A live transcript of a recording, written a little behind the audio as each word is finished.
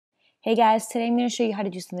Hey guys, today I'm going to show you how to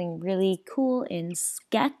do something really cool in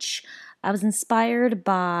Sketch. I was inspired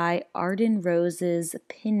by Arden Rose's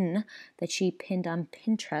pin that she pinned on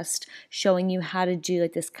Pinterest, showing you how to do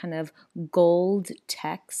like this kind of gold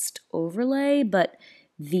text overlay, but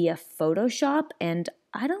via Photoshop, and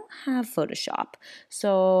I don't have Photoshop.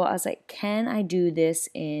 So I was like, can I do this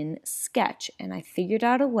in Sketch? And I figured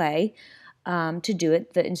out a way to do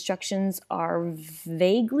it. The instructions are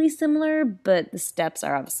vaguely similar, but the steps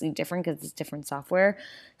are obviously different because it's different software.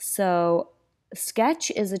 So Sketch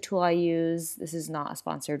is a tool I use. This is not a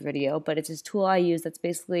sponsored video, but it's a tool I use that's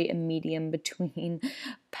basically a medium between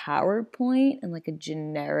PowerPoint and like a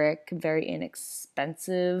generic, very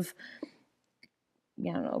inexpensive,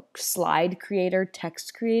 slide creator,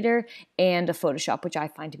 text creator, and a Photoshop, which I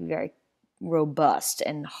find to be very robust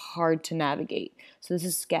and hard to navigate. So this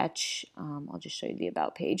is Sketch. I'll just show you the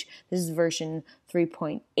About page. This is version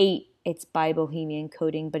 3.8. It's by Bohemian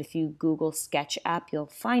Coding, but if you Google Sketch app, you'll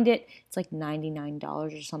find it. It's like $99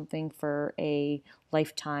 or something for a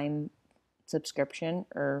lifetime subscription,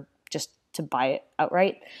 or just to buy it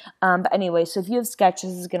outright. But anyway, so if you have Sketch,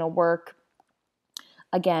 this is going to work.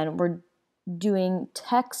 Again, we're doing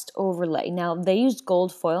text overlay. Now they used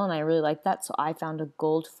gold foil and I really like that, so I found a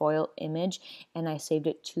gold foil image and I saved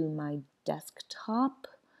it to my desktop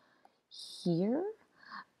here.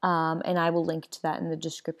 And I will link to that in the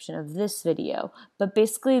description of this video. But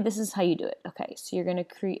basically this is how you do it. Okay, so you're going to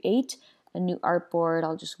create a new artboard.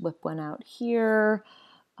 I'll just whip one out here.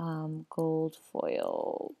 Gold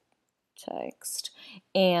foil text.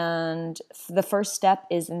 And the first step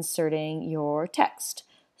is inserting your text.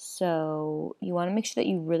 So you want to make sure that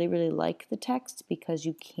you really, really like the text because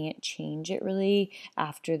you can't change it really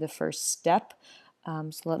after the first step.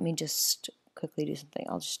 So let me just quickly do something.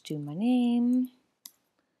 I'll just do my name.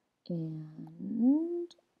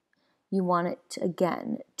 And you want it to,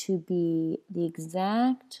 again, to be the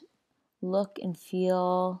exact look and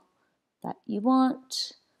feel that you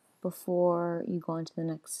want before you go into the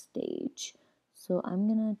next stage. So I'm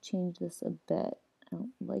going to change this a bit. I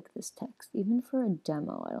don't like this text. Even for a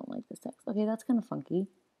demo, I don't like this text. Okay, that's kind of funky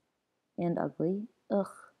and ugly. Ugh.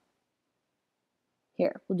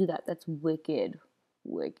 Here, we'll do that. That's wicked,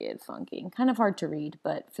 wicked funky and kind of hard to read,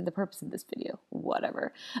 but for the purpose of this video,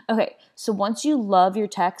 whatever. Okay, so once you love your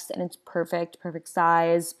text and it's perfect, perfect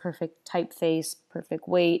size, perfect typeface, perfect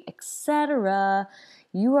weight, etc.,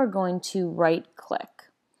 you are going to right click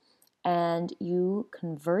and you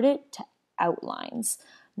convert it to outlines.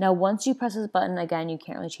 Now, once you press this button, again, you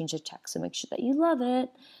can't really change the text, so make sure that you love it.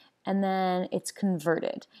 And then it's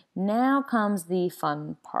converted. Now comes the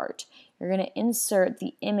fun part. You're going to insert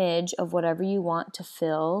the image of whatever you want to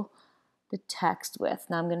fill the text with.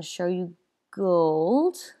 Now I'm going to show you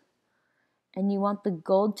gold. And you want the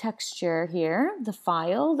gold texture here, the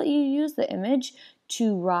file that you use, the image,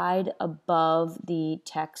 to ride above the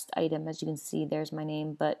text item. As you can see, there's my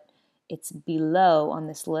name, but it's below on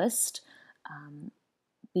this list,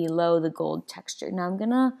 below the gold texture. Now I'm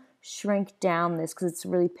going to shrink down this because it's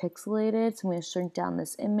really pixelated. So I'm going to shrink down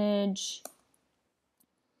this image.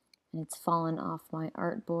 And it's fallen off my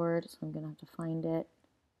artboard, so I'm going to have to find it.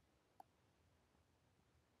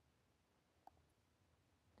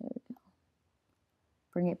 There we go.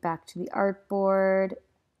 Bring it back to the artboard.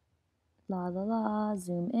 La la la,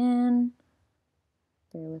 zoom in.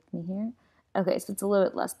 Bear with me here. Okay, so it's a little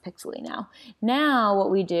bit less pixely now. Now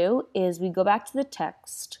what we do is we go back to the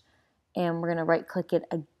text and we're going to right click it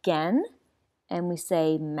again and we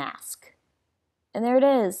say mask. And there it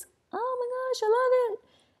is. Oh my gosh, I love it.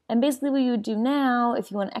 And basically what you would do now,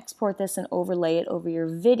 if you want to export this and overlay it over your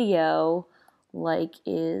video, like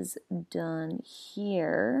is done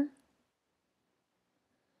here,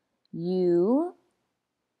 you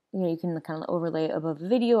can kind of overlay it above a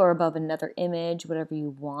video or above another image, whatever you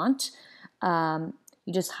want.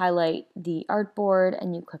 You just highlight the artboard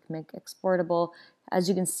and you click make exportable. As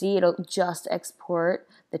you can see, it'll just export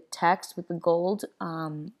the text with the gold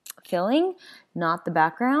filling, not the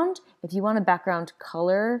background. If you want a background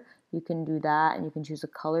color, you can do that and you can choose a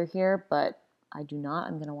color here, but I do not.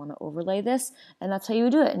 I'm going to want to overlay this, and that's how you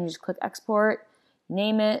do it. And you just click export,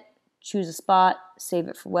 name it, choose a spot, save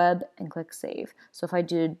it for web, and click save. So if I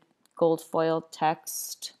did gold foil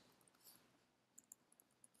text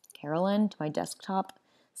Carolyn to my desktop,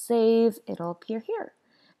 save, it'll appear here.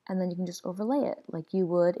 And then you can just overlay it like you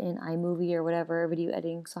would in iMovie or whatever video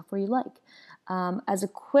editing software you like. As a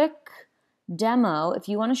quick demo, if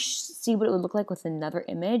you want to see what it would look like with another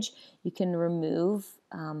image, you can remove,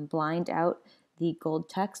 blind out the gold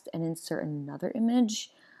text and insert another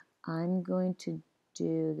image. I'm going to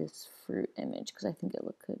do this fruit image because I think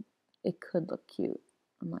it could look cute.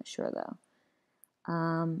 I'm not sure though.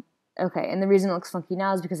 Okay, and the reason it looks funky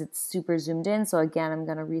now is because it's super zoomed in. So again, I'm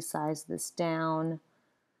going to resize this down.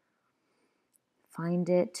 Find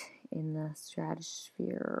it in the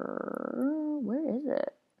stratosphere. Where is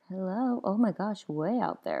it? Hello? Oh my gosh, way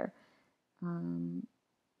out there. And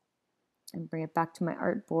bring it back to my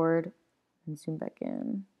artboard and zoom back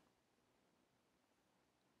in.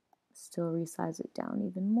 Still resize it down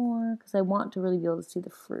even more because I want to really be able to see the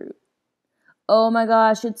fruit. Oh my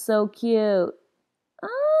gosh, it's so cute.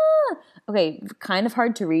 Ah! Okay, kind of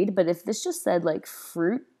hard to read, but if this just said like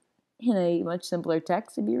fruit in a much simpler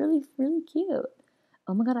text, it'd be really, really cute.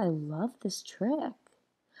 Oh my god, I love this trick.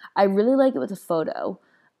 I really like it with a photo.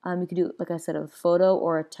 You could do, like I said, a photo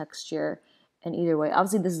or a texture. And either way,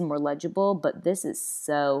 obviously this is more legible, but this is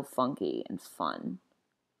so funky and fun.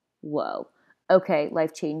 Whoa. Okay,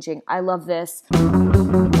 life-changing. I love this.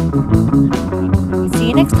 See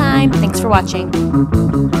you next time. Thanks for watching.